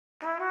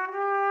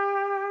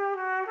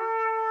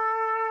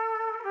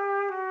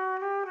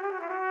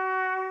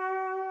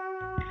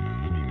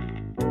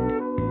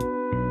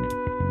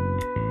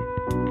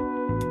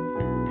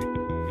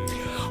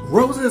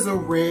Roses are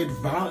red,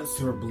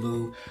 violets are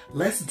blue.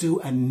 Let's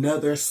do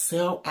another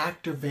cell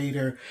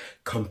activator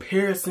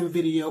comparison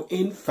video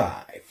in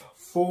 5,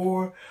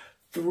 4,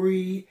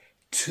 3,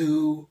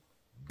 2,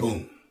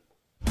 boom.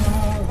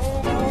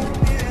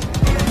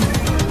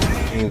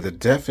 And the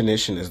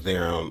definition is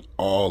there on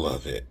all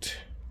of it.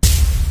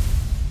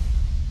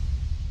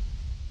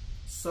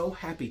 So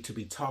happy to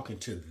be talking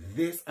to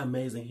this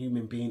amazing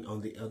human being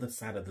on the other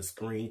side of the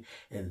screen,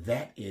 and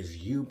that is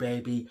you,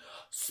 baby.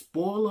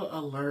 Spoiler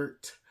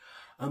alert,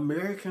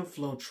 American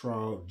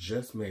Floetrol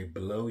just may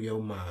blow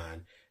your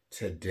mind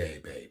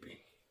today, baby.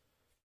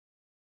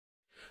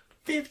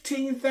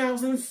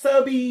 15,000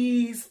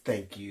 subbies.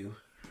 Thank you.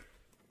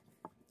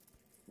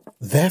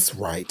 That's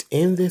right.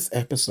 In this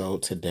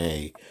episode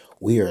today,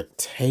 we are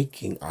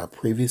taking our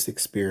previous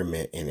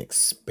experiment and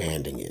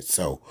expanding it.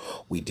 So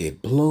we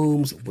did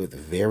blooms with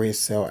various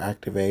cell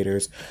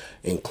activators,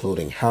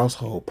 including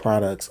household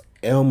products,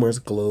 Elmer's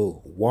glue,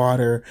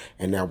 water,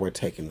 and now we're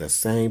taking the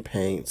same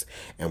paints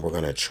and we're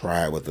going to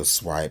try it with a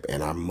swipe.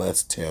 And I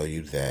must tell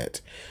you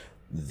that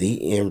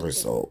the end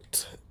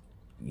result,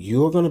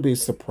 you're going to be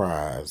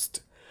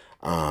surprised.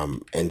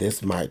 And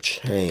this might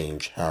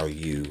change how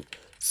you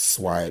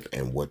swipe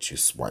and what you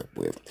swipe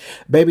with.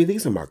 Baby,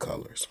 these are my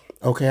colors.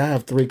 Okay, I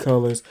have 3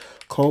 colors: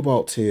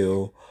 Cobalt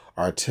Teal,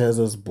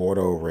 Arteza's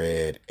Bordeaux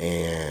Red,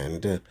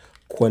 and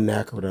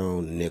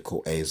Quinacridone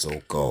Nickel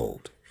Azo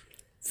Gold.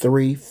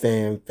 3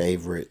 fan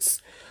favorites,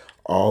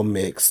 all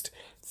mixed,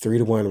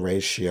 3-to-1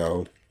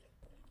 ratio.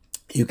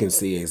 You can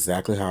see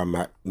exactly how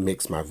I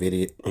mix my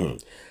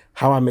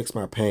how I mix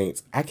my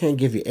paints. I can't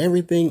give you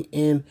everything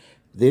in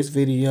this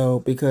video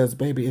because,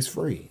 baby, it's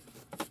free.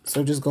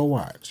 So just go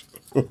watch.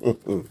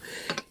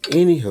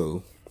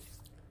 Anywho,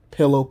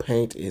 pillow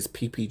paint is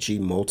PPG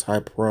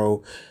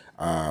Multi-Pro.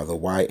 The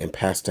white and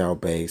pastel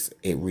base,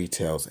 it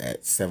retails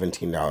at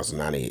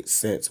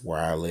 $17.98 where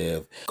I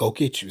live. Go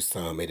get you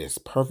some. It is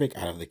perfect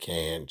out of the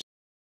can.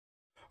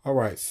 All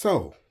right,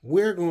 so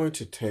we're going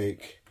to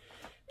take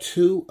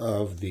 2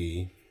 of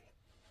the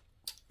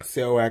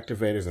cell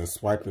activators and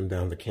swipe them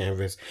down the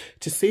canvas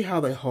to see how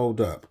they hold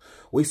up.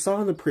 We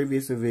saw in the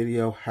previous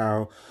video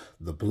how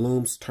the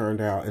blooms turned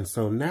out, and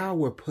so now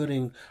we're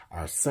putting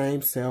our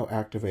same cell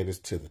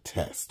activators to the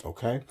test,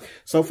 okay?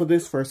 So for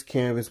this first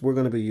canvas, we're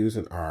going to be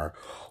using our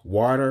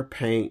water,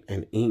 paint,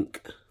 and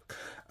ink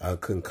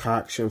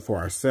concoction for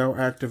our cell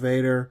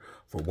activator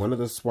for one of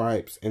the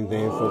swipes, and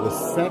then for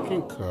the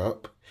second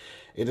cup,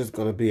 it is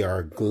going to be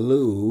our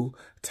glue,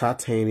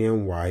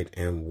 titanium white,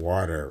 and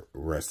water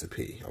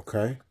recipe,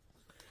 okay?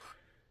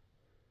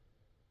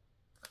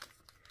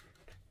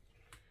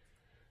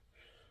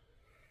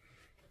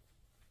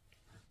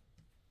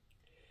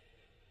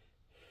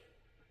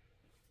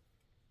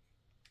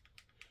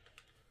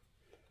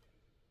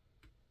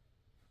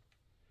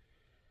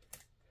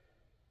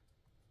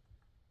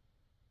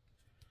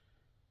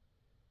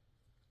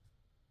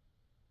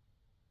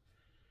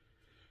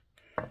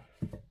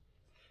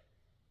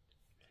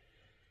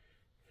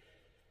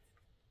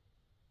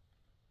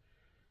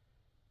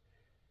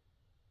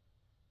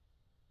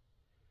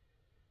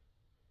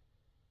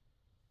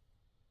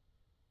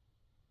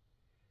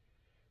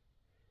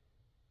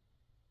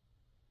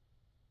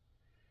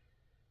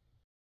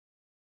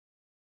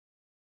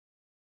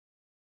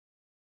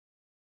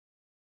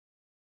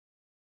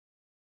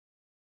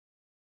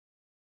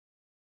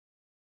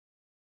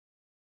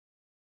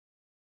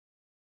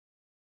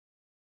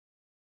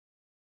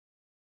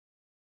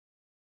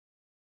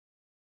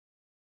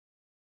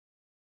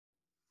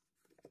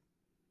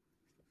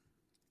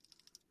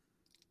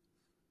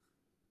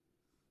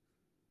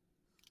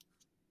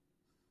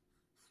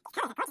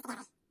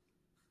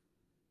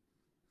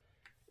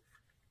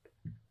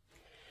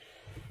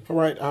 All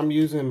right, I'm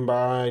using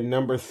my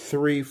number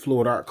 3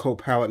 Floetrol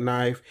co-palette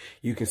knife.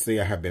 You can see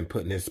I have been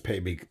putting this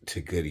baby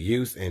to good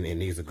use, and it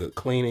needs a good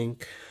cleaning,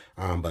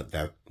 but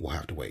that will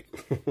have to wait.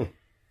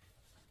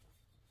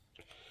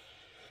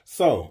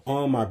 So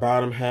on my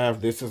bottom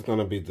half, this is going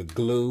to be the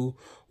glue,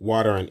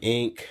 water, and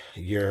ink.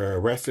 Your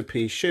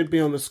recipe should be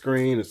on the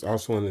screen. It's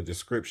also in the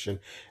description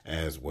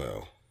as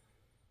well.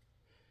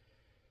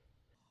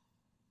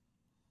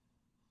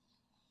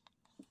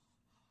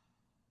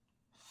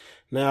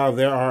 Now,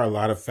 there are a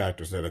lot of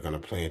factors that are going to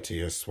play into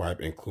your swipe,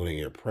 including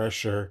your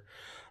pressure,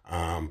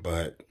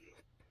 but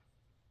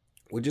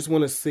we just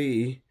want to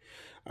see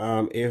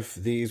if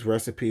these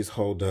recipes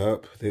hold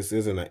up. This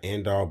isn't an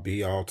end-all,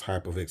 be-all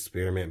type of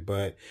experiment,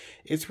 but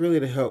it's really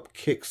to help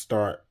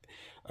kickstart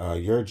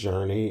your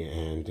journey.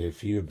 And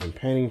if you've been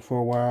painting for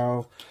a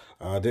while,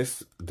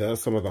 this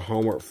does some of the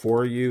homework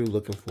for you,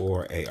 looking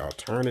for an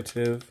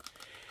alternative.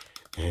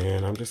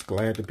 And I'm just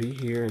glad to be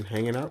here and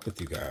hanging out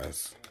with you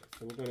guys.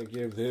 So we're going to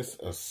give this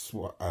a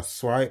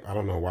swipe. I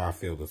don't know why I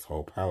feel this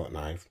whole palette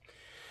knife.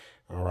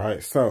 All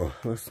right, so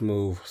let's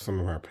move some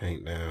of our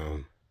paint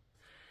down.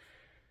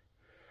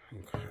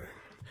 Okay.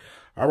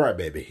 All right,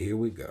 baby, here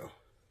we go.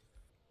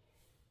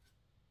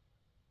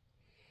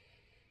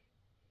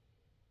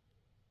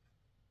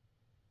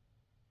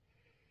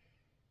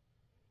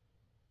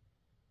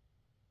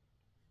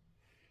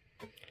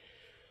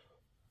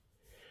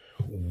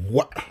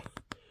 What?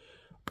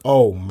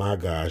 Oh my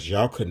gosh,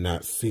 y'all could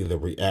not see the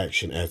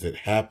reaction as it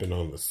happened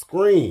on the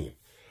screen.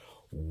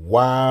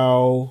 Wow-wee.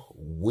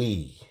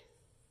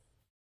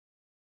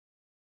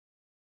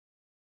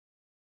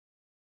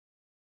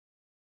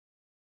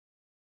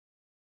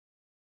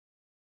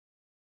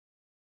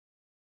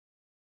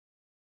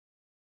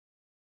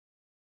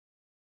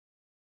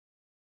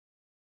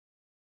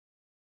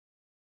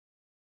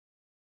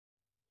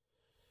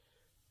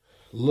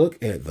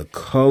 Look at the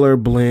color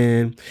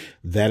blend.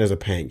 That is a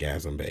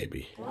paint-gasm,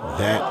 baby. Wow.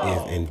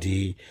 That is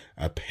indeed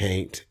a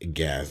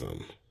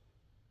paint-gasm.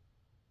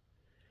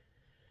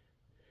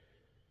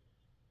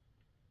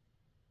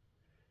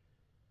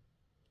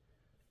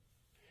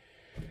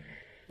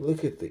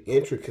 Look at the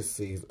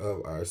intricacies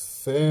of our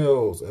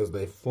cells as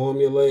they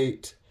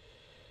formulate.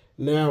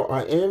 Now,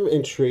 I am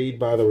intrigued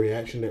by the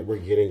reaction that we're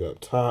getting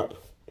up top.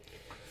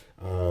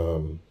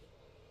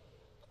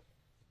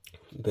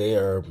 They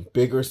are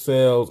bigger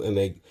cells and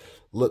they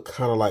look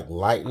kind of like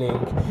lightning.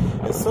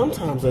 And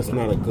sometimes that's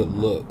not a good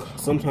look.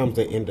 Sometimes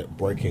they end up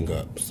breaking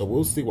up. So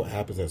we'll see what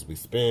happens as we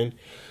spin.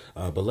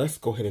 But let's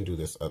go ahead and do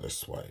this other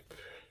swipe.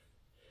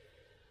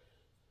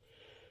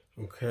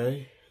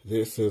 Okay,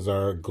 this is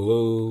our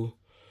glue,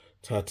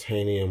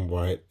 titanium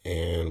white,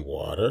 and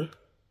water.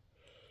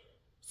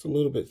 It's a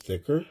little bit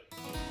thicker.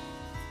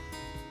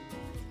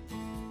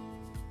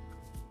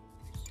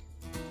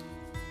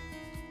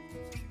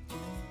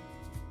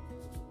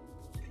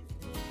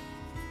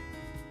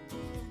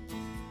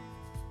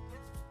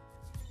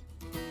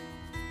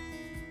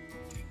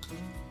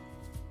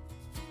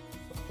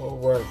 All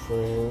right,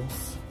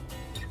 friends.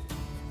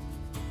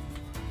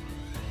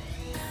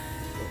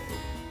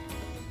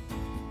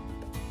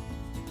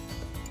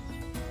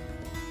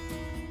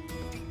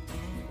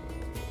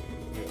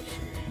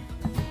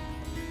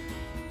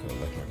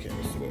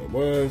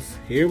 Was.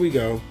 Here we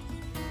go.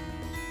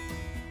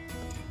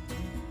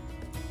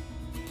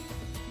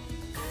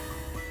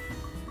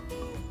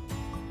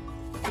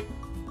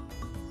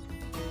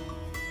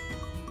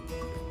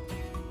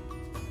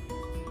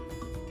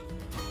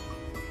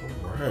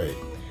 All right.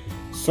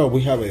 So we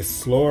have a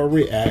slower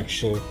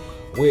reaction,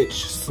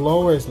 which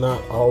slower is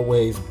not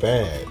always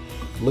bad.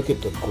 Look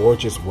at the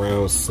gorgeous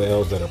round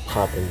cells that are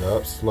popping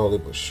up slowly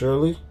but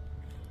surely.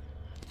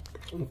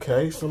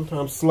 Okay,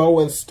 sometimes slow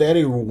and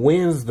steady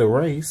wins the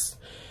race.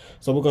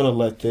 So we're going to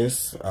let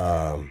this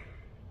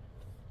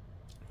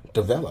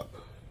develop.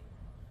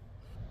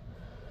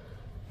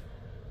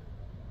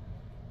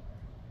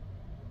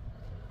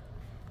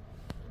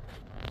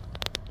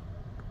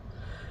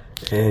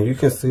 And you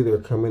can see they're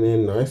coming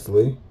in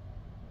nicely.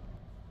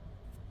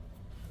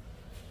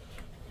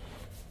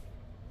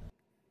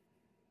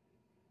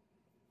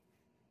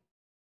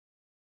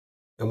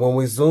 And when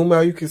we zoom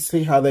out, you can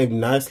see how they've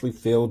nicely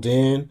filled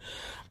in.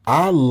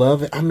 I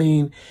love it. I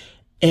mean,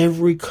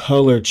 every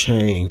color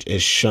change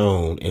is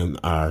shown in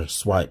our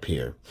swipe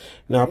here.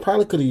 Now, I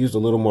probably could have used a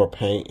little more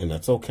paint, and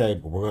that's okay,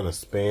 but we're going to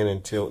spin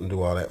and tilt and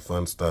do all that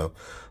fun stuff.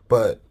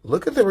 But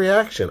look at the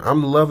reaction.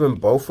 I'm loving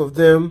both of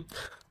them.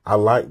 I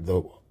like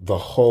the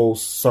whole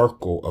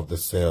circle of the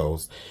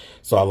cells.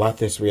 So I like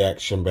this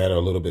reaction better, a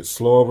little bit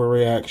slower of a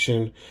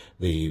reaction.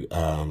 The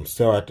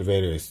cell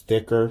activator is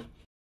thicker.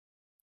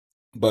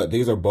 But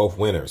these are both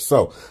winners.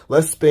 So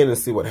let's spin and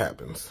see what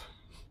happens.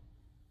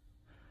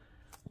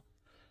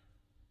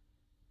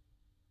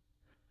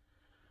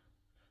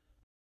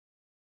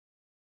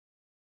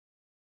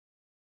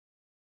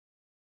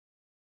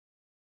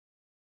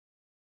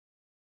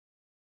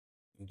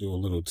 Do a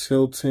little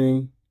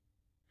tilting.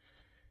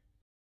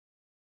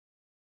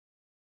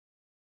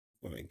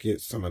 I'm going to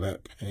get some of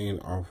that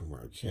paint off of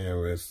our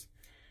canvas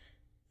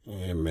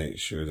and make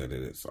sure that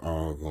it is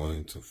all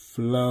going to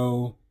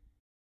flow.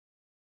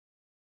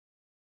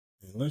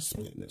 And let's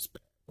spin this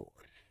bad boy.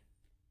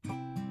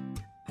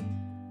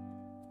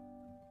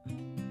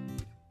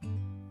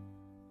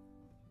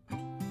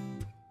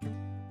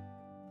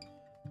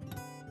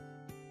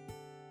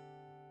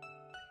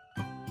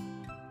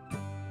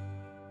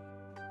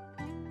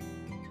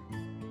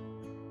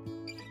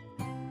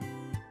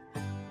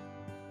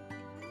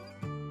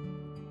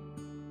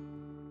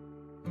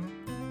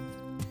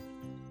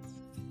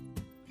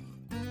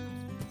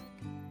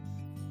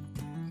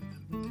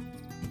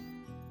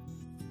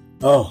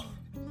 Oh,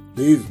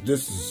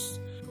 this is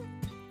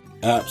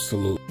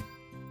absolute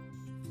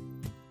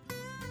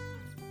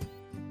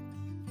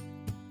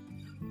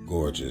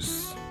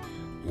gorgeous.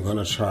 I'm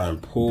gonna try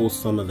and pull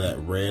some of that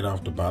red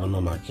off the bottom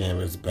of my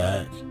canvas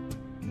back.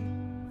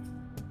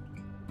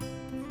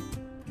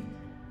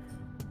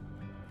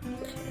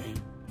 Okay.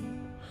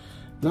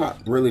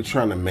 Not really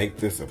trying to make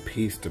this a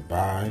piece to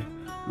buy.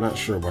 Not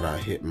sure what I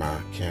hit my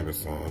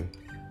canvas on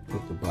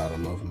at the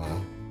bottom of my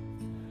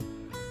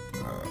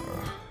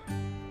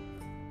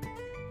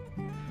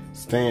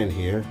stand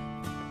here.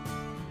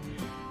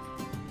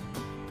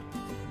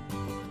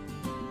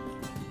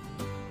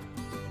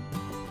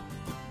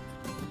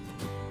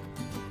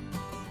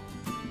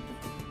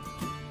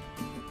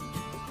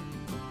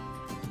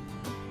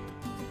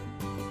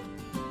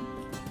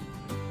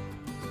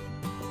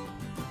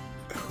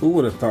 Who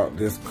would have thought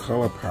this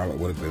color palette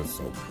would have been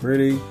so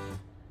pretty?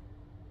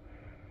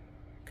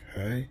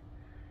 Okay.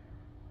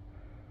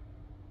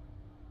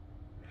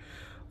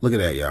 Look at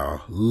that,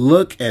 y'all.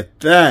 Look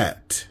at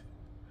that.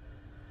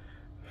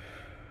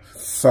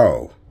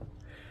 So,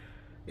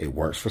 it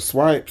works for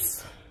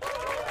swipes.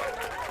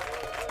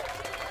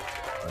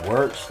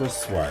 Works for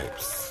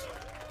swipes.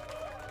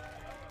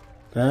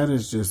 That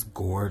is just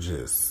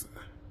gorgeous.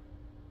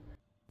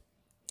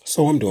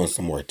 So I'm doing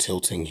some more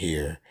tilting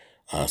here.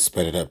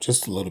 Sped it up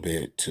just a little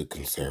bit to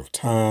conserve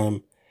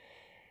time.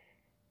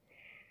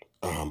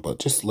 But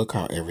just look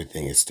how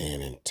everything is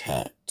staying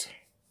intact.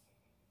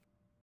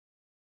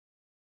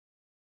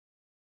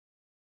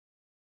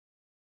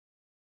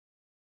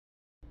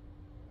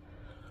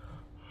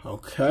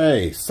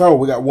 Okay, so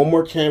we got one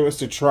more canvas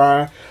to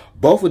try.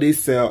 Both of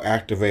these cell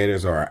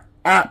activators are an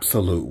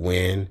absolute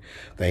win.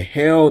 They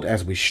held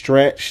as we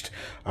stretched.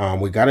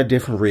 We got a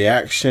different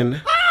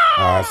reaction.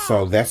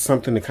 So that's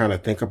something to kind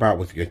of think about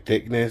with your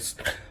thickness.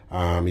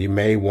 You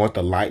may want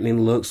the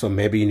lightning look, so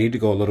maybe you need to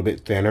go a little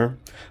bit thinner.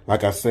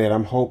 Like I said,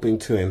 I'm hoping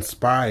to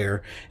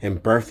inspire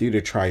and birth you to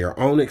try your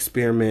own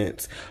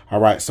experiments. All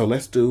right, so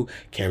let's do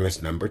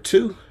canvas number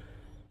 2.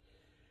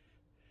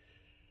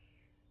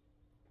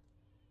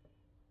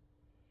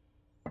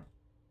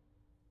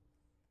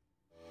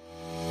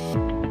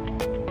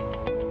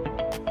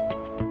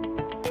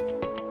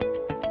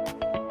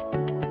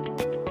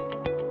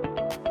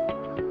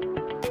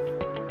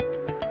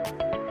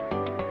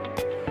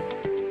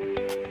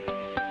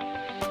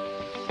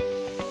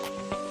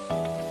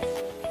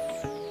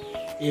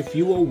 If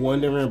you were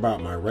wondering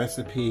about my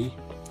recipe,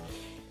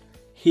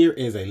 here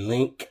is a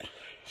link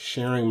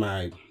sharing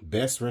my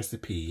best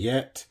recipe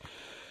yet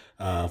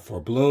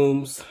for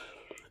blooms.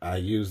 I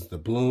use the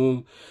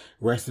bloom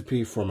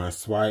recipe for my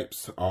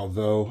swipes,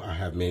 although I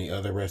have many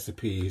other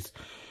recipes.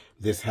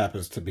 This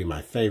happens to be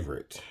my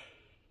favorite.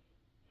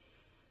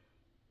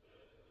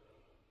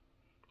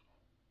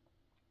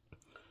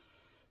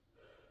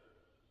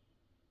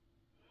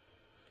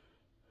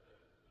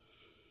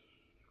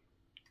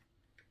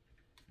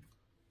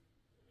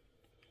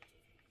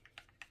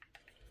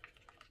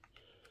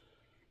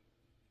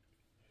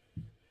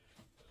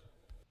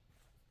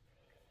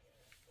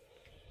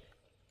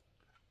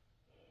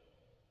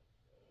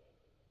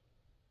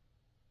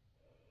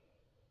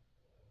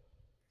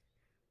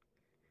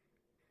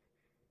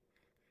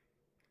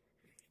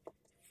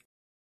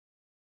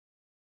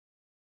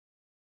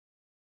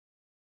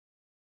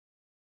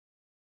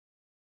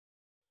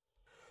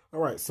 All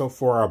right, so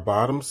for our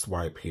bottom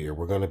swipe here,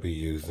 we're going to be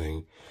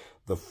using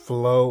the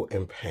Flow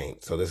and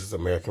Paint. So this is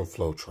American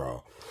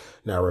Floetrol.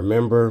 Now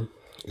remember,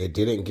 it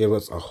didn't give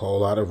us a whole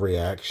lot of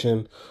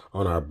reaction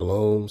on our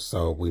bloom,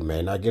 so we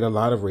may not get a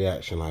lot of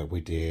reaction like we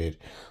did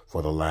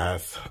for the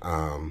last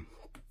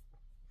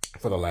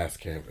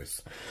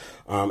canvas.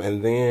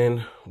 And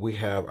then we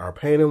have our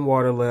paint and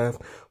water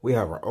left. We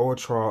have our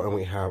Owatrol and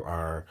we have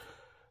our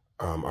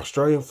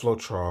Australian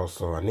Floetrol.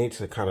 So I need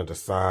to kind of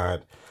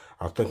decide.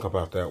 I'll think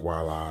about that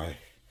while I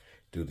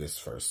do this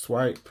first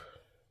swipe.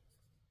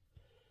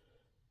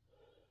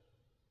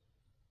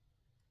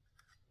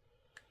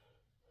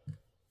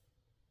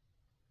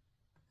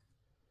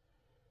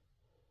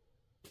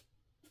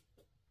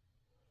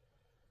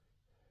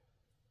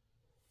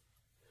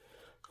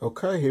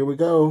 Okay, here we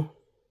go.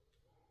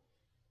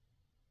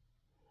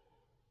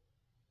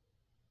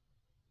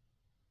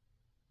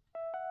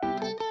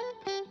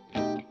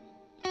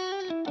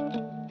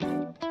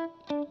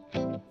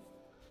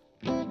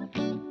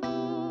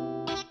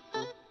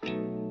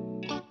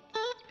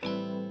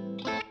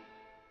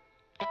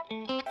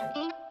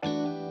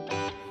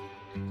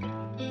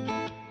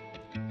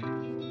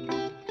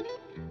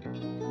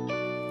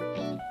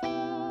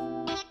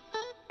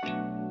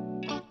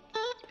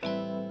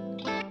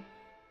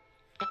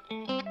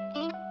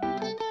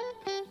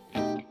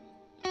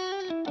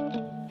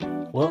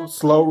 Well,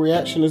 slow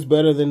reaction is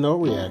better than no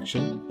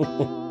reaction.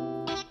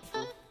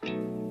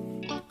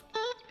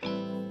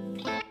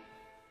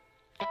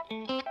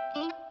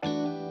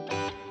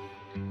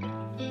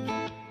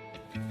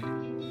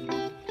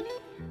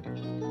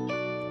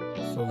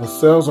 So the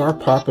cells are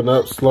popping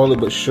up slowly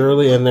but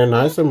surely, and they're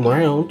nice and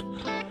round.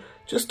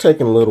 Just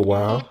taking a little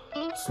while.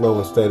 Slow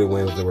and steady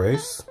wins the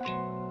race.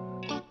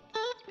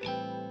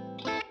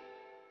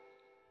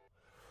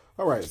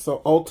 All right,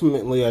 so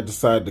ultimately I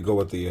decided to go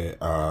with the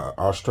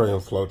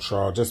Australian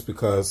Floetrol just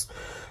because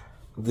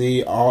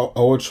the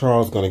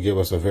Owatrol is going to give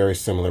us a very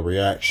similar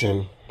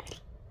reaction.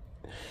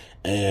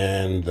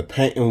 And the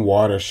paint and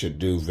water should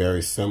do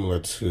very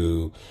similar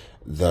to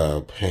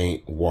the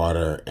paint,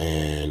 water,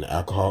 and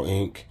alcohol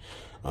ink.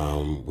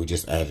 We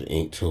just added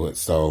ink to it.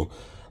 So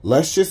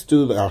let's just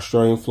do the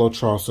Australian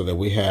Floetrol so that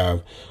we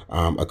have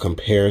a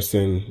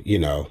comparison, you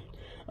know,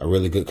 a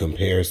really good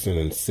comparison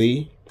and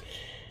see.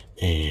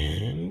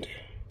 And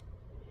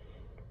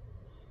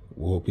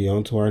we'll be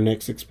on to our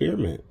next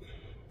experiment.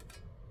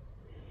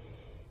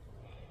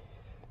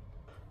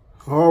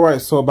 All right,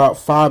 so about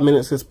 5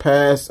 minutes has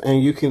passed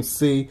and you can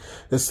see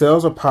the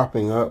cells are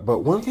popping up. But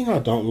one thing I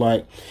don't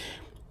like,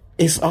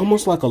 It's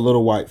almost like a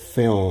little white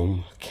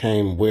film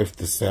came with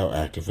the cell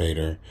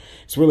activator.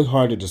 It's really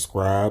hard to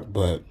describe,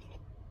 but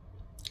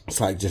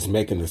it's like just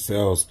making the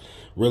cells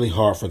really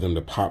hard for them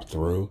to pop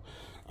through.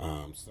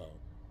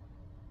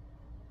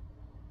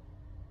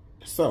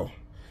 So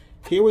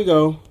here we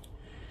go.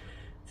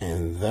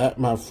 And that,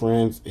 my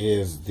friends,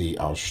 is the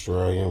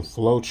Australian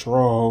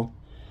Floetrol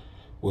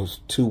with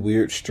 2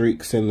 weird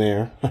streaks in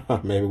there.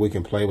 Maybe we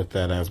can play with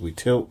that as we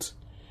tilt.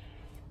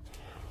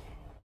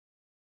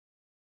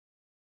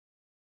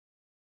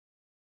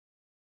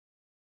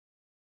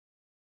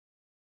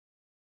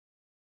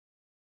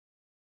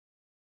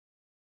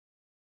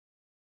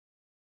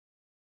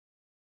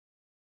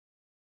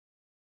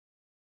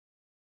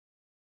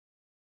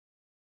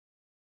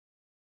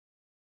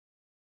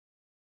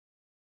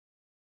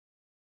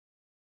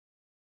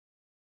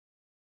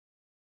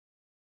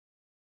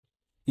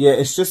 Yeah,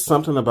 it's just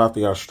something about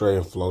the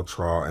Australian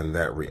Floetrol and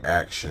that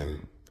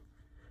reaction.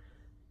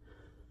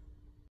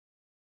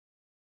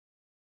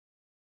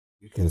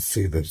 You can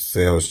see the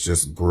cells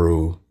just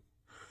grew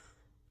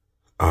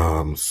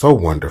so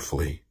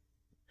wonderfully.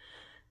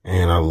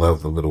 And I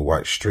love the little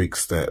white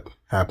streaks that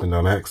happened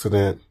on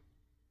accident.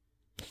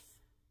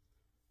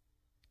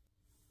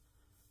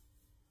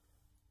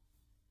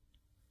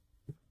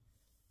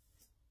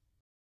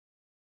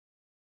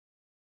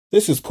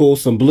 This is cool.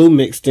 Some blue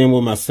mixed in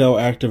with my cell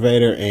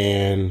activator,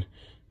 and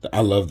I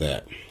love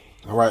that.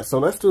 All right, so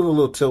let's do a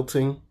little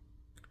tilting.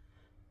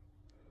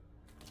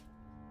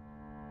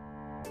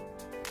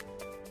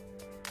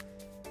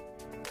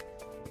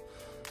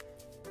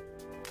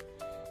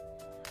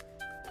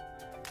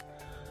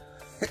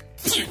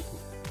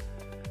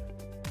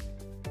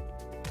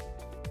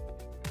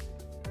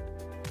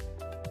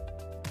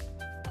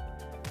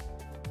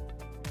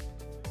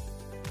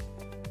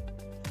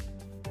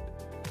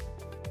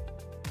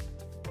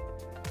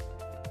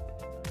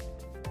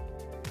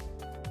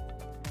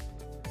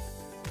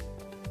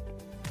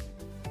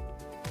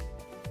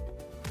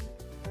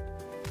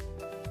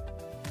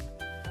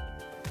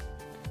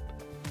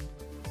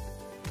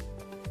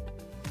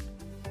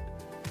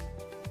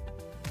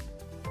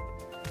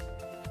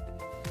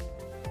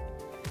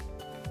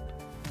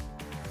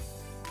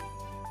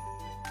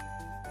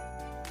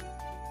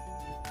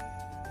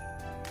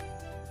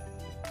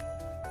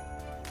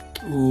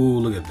 Ooh,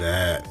 look at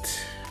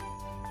that.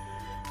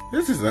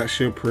 This is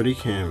actually a pretty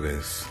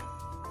canvas.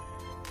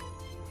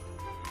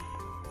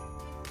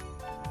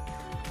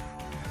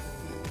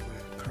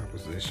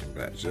 Composition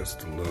back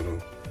just a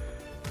little.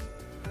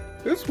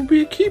 This will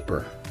be a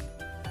keeper.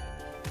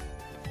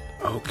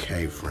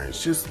 Okay,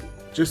 friends, just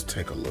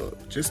take a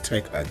look. Just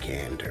take a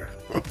gander.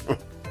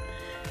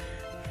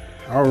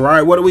 All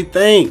right, what do we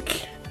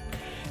think?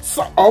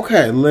 So,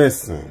 okay,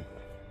 listen.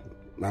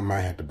 I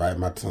might have to bite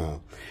my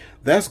tongue.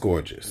 That's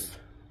gorgeous.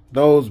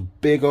 Those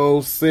big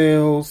old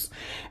cells.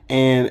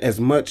 And as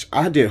much,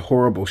 I did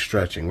horrible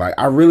stretching. Like,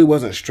 I really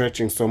wasn't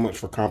stretching so much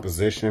for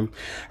composition.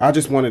 I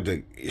just wanted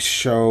to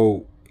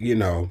show, you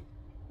know,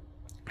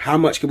 how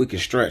much we can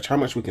stretch, how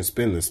much we can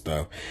spin this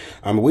stuff.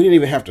 We didn't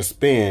even have to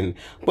spin,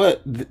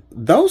 but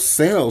those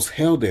cells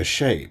held their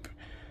shape.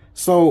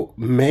 So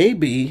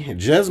maybe,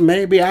 just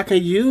maybe, I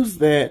could use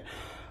that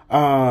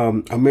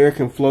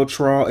American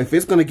Floetrol. If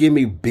it's going to give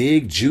me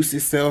big, juicy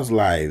cells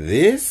like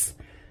this,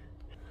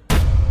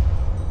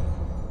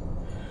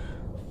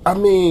 I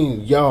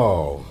mean,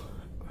 y'all,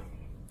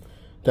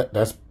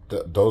 those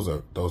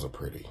are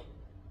pretty.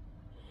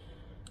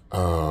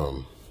 A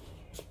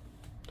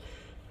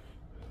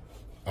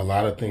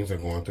lot of things are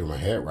going through my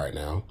head right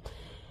now,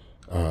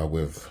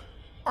 with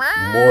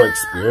more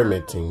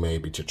experimenting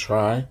maybe to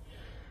try.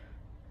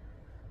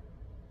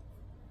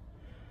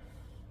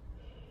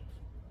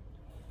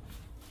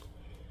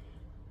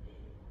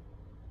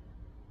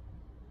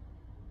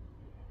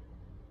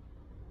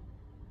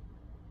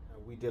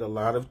 We did a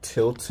lot of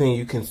tilting.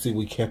 You can see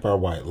we kept our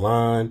white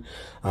line.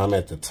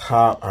 At the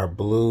top, our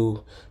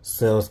blue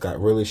cells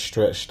got really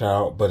stretched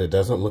out, but it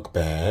doesn't look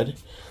bad.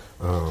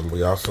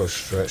 We also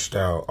stretched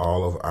out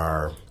all of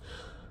our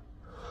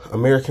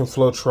American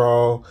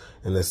Floetrol,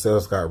 and the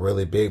cells got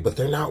really big, but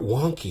they're not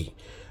wonky.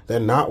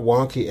 They're not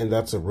wonky, and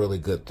that's a really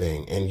good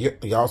thing. And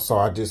y'all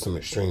saw I did some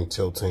extreme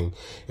tilting.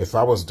 If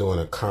I was doing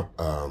a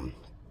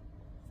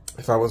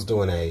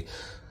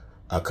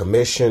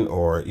commission,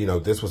 or, you know,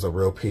 this was a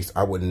real piece,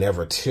 I would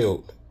never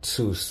tilt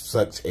to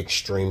such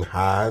extreme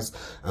highs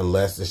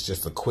unless it's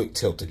just a quick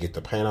tilt to get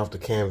the paint off the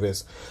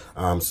canvas.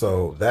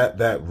 So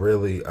that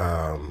really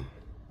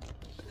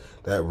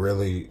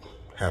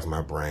has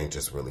my brain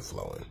just really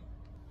flowing.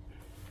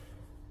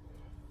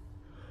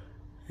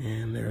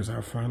 And there's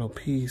our final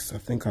piece. I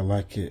think I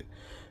like it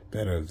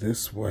better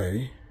this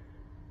way.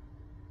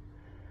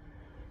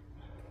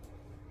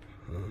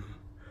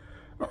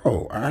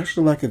 Oh, I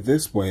actually like it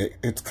this way.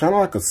 It's kind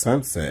of like a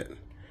sunset.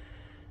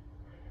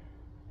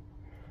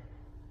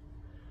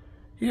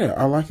 Yeah,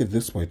 I like it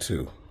this way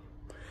too.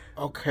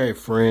 Okay,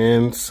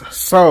 friends.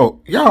 So,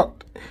 y'all,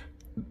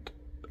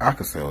 I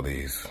could sell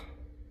these.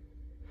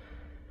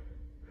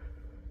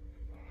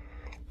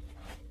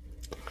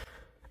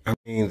 I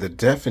mean, the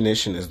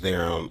definition is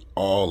there on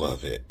all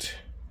of it.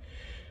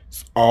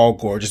 It's all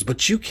gorgeous,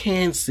 but you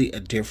can see a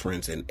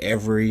difference in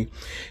every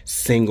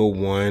single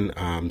one.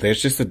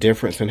 There's just a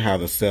difference in how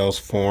the cells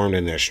formed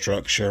and their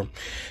structure,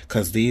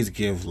 because these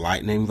give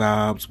lightning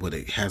vibes, but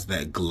it has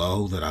that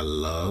glow that I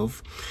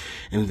love.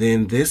 And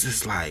then this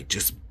is like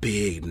just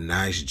big,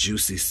 nice,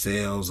 juicy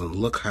cells, and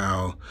look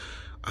how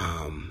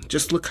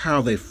just look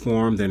how they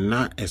form. They're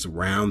not as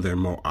round, they're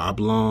more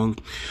oblong,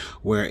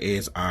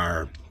 whereas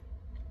our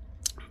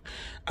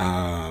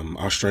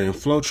Australian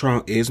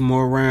Floetrol is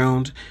more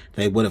round.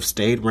 They would have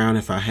stayed round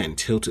if I hadn't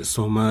tilted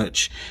so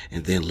much.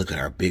 And then look at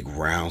our big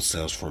round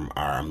cells from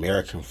our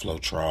American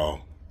Floetrol.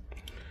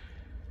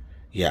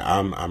 Yeah,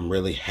 I'm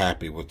really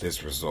happy with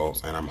this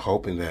results, and I'm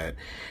hoping that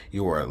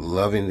you are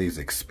loving these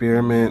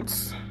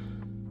experiments.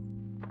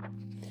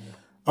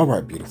 All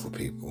right, beautiful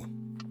people.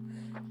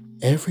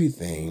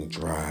 Everything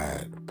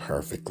dried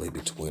perfectly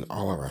between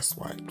all of our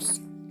swipes.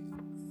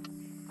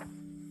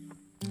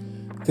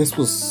 This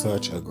was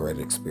such a great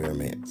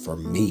experiment for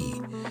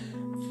me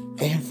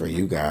and for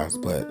you guys,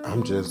 but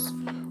I'm just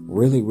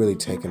really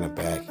taken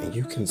aback, and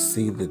you can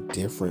see the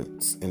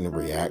difference in the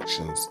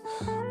reactions.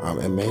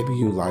 And maybe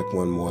you like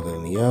one more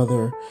than the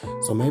other,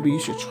 so maybe you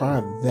should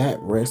try that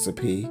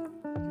recipe.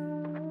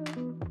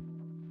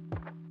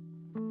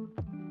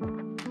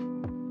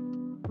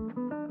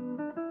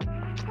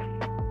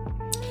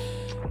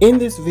 In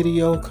this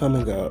video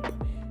coming up,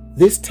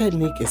 this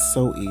technique is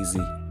so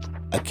easy,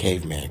 a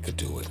caveman could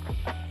do it.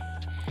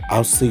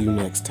 I'll see you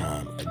next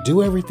time.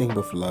 Do everything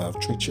with love.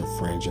 Treat your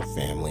friends, your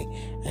family,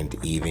 and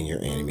even your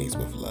enemies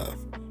with love.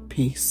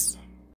 Peace.